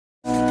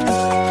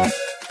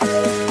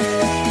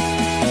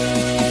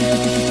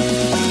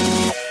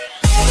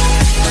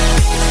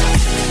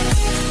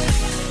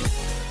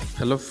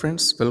Hello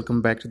friends,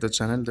 welcome back to the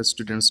channel the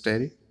students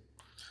diary.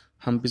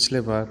 हम पिछले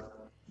बार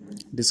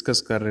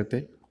discuss कर रहे थे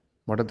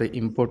what are the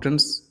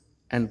importance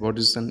and what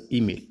is an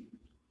email.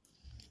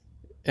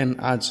 And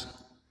आज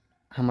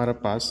हमारा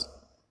पास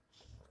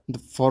the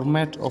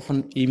format of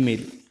N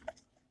email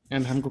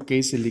and हमको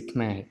कैसे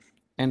लिखना है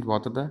and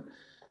what are the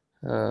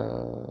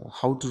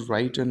how to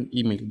right N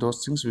email,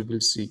 those things we will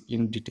see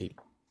in detail.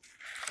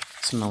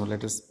 So now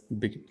let us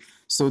begin.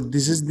 So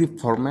this is the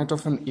format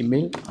of an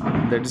email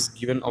that is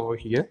given over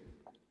here.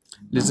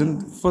 Listen,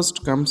 first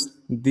comes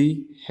the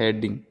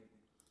heading.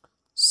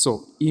 So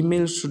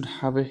email should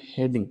have a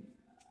heading.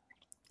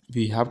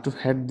 We have to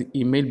head the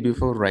email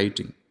before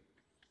writing,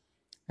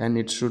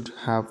 and it should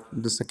have,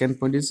 the second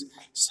point is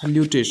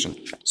salutation.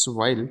 So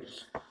while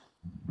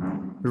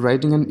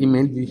writing an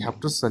email, we have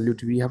to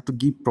salute, we have to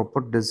give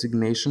proper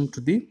designation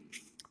to the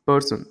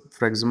person.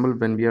 For example,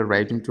 when we are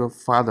writing to a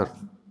father,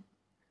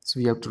 so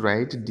we have to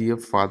write dear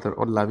father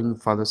or loving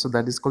father. So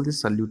that is called the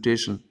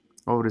salutation.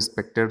 Oh,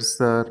 respected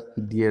sir,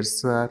 dear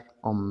sir,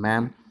 or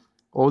ma'am.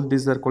 All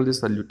these are called the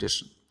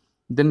salutation.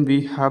 Then we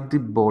have the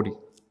body.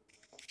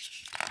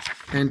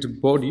 And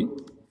body,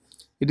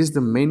 it is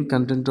the main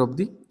content of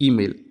the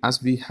email, as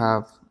we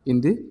have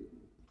in the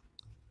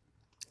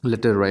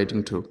letter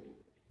writing too.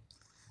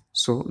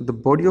 So the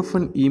body of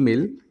an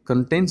email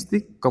contains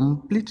the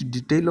complete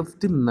detail of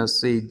the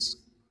message.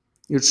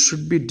 It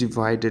should be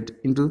divided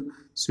into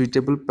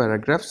suitable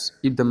paragraphs.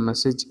 If the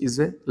message is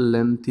a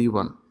lengthy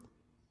one,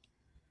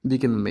 we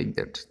can make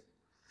that.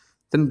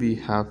 Then we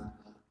have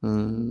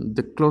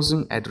the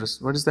closing address.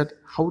 What is that?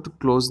 How to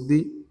close the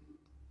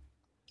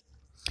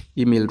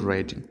email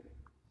writing.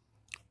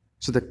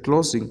 So the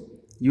closing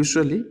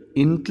usually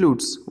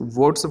includes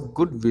words of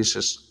good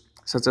wishes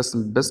such as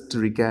best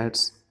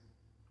regards,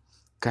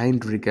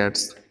 kind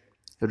regards,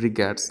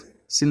 regards,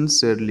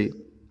 sincerely,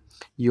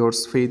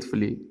 yours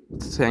faithfully,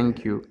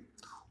 thank you,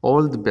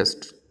 all the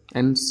best,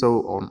 and so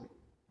on.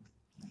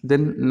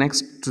 Then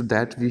next to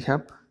that we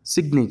have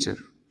signature.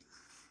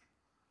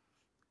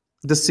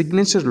 The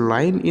signature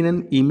line in an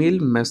email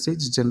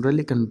message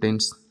generally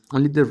contains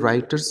only the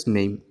writer's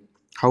name.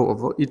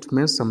 However, it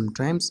may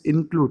sometimes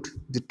include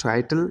the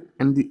title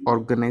and the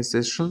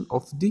organization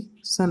of the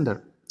sender.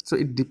 So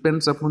it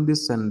depends upon the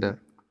sender.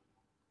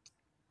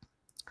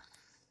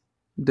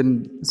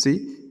 Then see,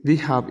 we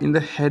have in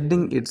the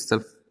heading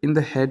itself, in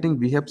the heading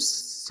we have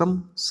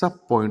some sub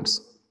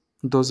points.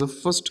 Those are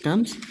first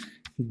comes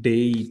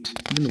date.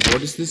 Then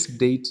what is this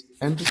date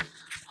and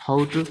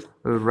how to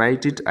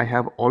write it? I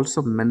have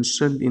also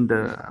mentioned in the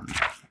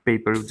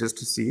paper just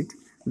to see it.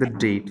 The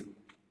date.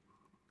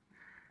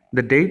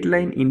 The date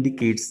line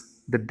indicates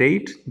the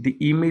date the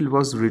email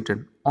was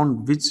written,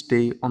 on which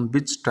day, on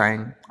which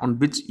time, on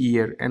which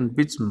year, and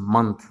which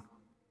month.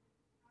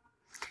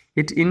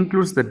 It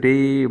includes the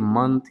day,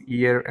 month,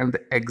 year, and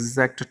the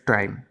exact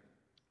time.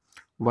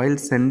 While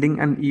sending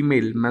an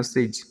email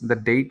message, the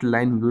date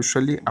line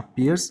usually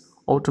appears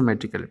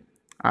automatically.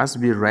 As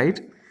we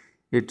write,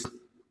 it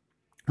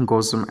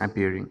goes on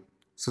appearing.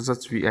 So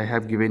I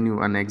have given you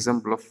an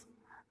example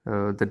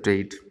of the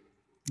date.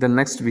 Then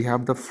next we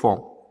have the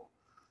form.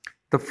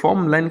 The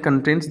form line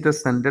contains the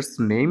sender's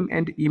name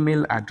and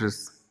email address.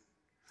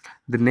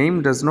 The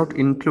name does not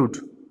include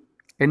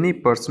any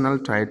personal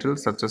title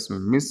such as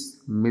Miss,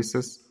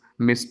 Mrs.,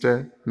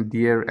 Mr.,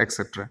 Dear,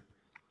 etc.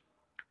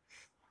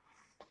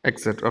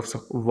 etc. So,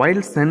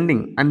 while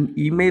sending an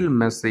email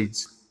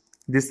message,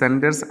 the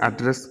sender's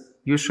address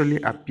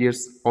usually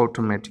appears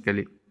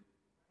automatically,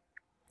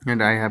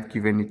 and I have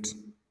given it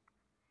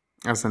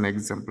as an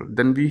example.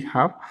 Then we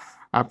have,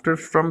 after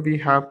from we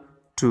have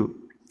to.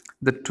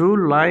 The to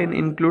line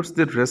includes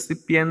the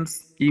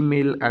recipient's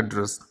email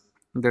address.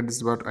 That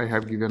is what I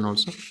have given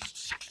also.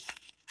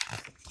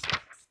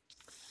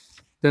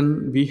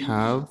 Then we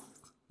have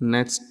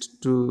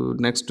next to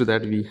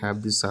that we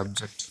have the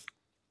subject.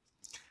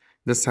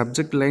 The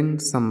subject line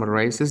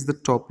summarizes the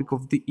topic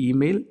of the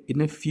email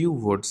in a few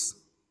words.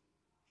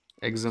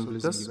 Example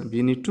is thus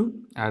we need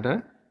to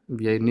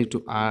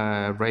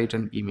write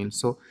an email.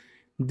 So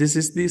this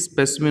is the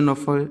specimen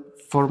of a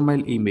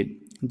formal email.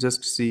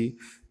 Just see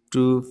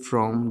to,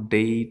 from,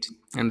 date,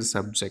 and the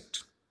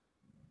subject,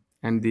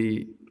 and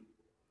the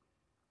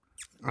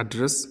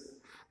address,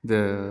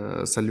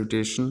 the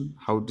salutation,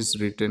 how it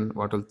is written,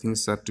 what all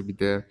things are to be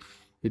there.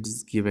 It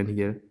is given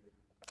here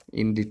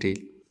in detail.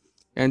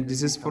 And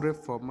this is for a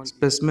formal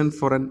specimen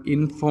for an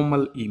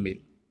informal email.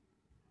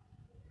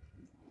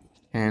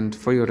 And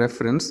for your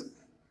reference,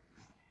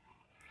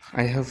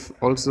 I have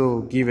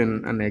also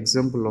given an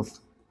example of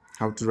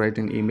how to write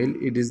an email.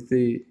 It is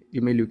the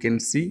email you can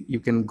see. You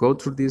can go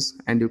through this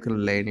and you can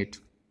learn it.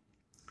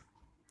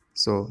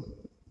 So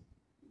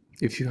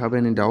if you have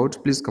any doubt,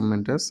 please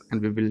comment us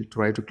and we will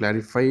try to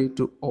clarify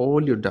to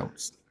all your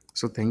doubts.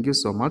 So thank you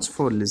so much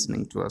for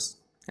listening to us.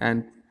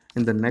 And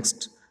in the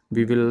next,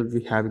 we will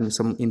be having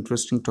some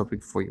interesting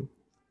topic for you.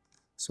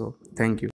 So thank you.